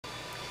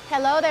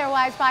Hello there,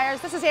 wise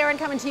buyers. This is Erin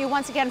coming to you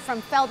once again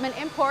from Feldmann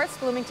Imports,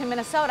 Bloomington,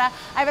 Minnesota.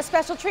 I have a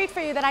special treat for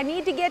you that I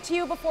need to get to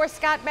you before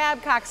Scott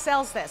Babcock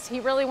sells this. He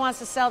really wants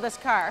to sell this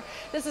car.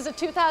 This is a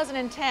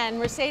 2010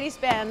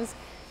 Mercedes-Benz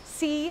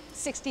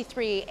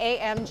C63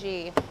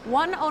 AMG.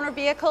 One owner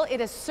vehicle.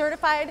 It is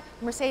certified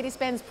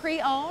Mercedes-Benz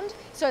pre-owned,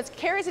 so it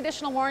carries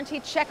additional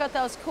warranty. Check out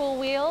those cool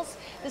wheels.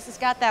 This has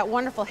got that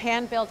wonderful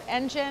hand-built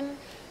engine.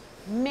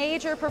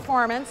 Major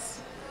performance.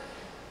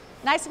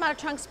 Nice amount of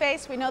trunk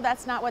space. We know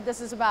that's not what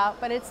this is about,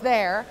 but it's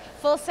there.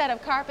 Full set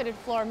of carpeted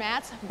floor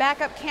mats,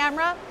 backup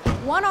camera.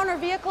 One owner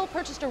vehicle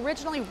purchased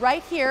originally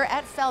right here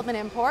at Feldmann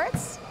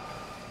Imports.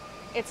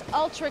 It's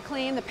ultra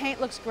clean. The paint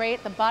looks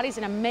great. The body's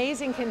in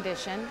amazing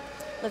condition.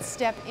 Let's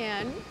step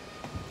in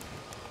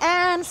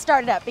and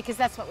start it up because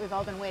that's what we've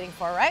all been waiting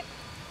for, right?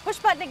 Push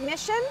button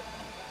ignition.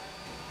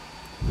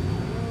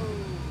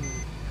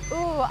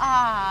 Ooh,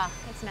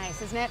 that's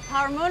nice, isn't it?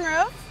 Power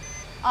moonroof.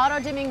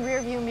 Auto dimming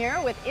rear view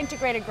mirror with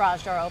integrated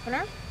garage door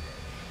opener,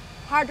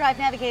 hard drive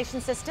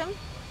navigation system,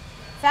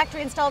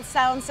 factory installed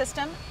sound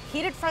system,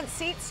 heated front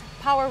seats,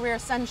 power rear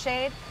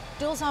sunshade,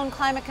 dual zone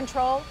climate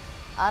control,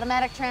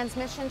 automatic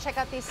transmission. Check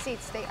out these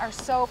seats. They are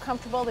so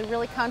comfortable. They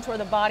really contour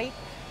the body.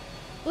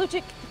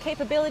 Bluetooth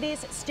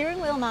capabilities,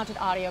 steering wheel mounted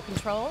audio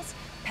controls,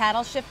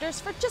 paddle shifters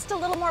for just a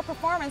little more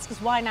performance,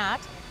 because why not?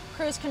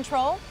 Cruise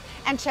control.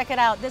 And check it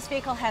out, this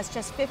vehicle has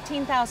just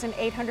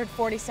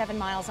 15,847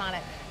 miles on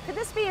it. Could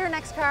this be your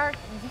next car?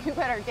 You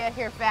better get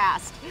here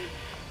fast.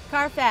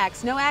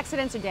 Carfax, no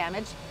accidents or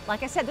damage.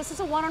 Like I said, this is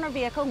a one-owner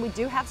vehicle and we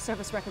do have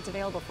service records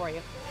available for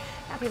you.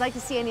 Now, if you'd like to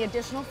see any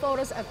additional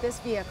photos of this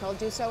vehicle,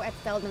 do so at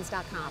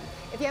feldmans.com.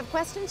 If you have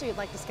questions or you'd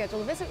like to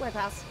schedule a visit with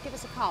us, give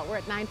us a call. We're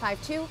at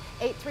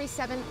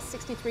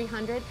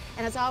 952-837-6300.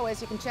 And as always,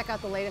 you can check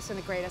out the latest and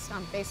the greatest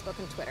on Facebook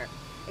and Twitter.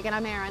 Again,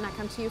 I'm Erin. I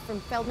come to you from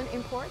Feldmann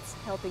Imports,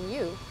 helping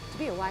you to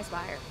be a wise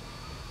buyer.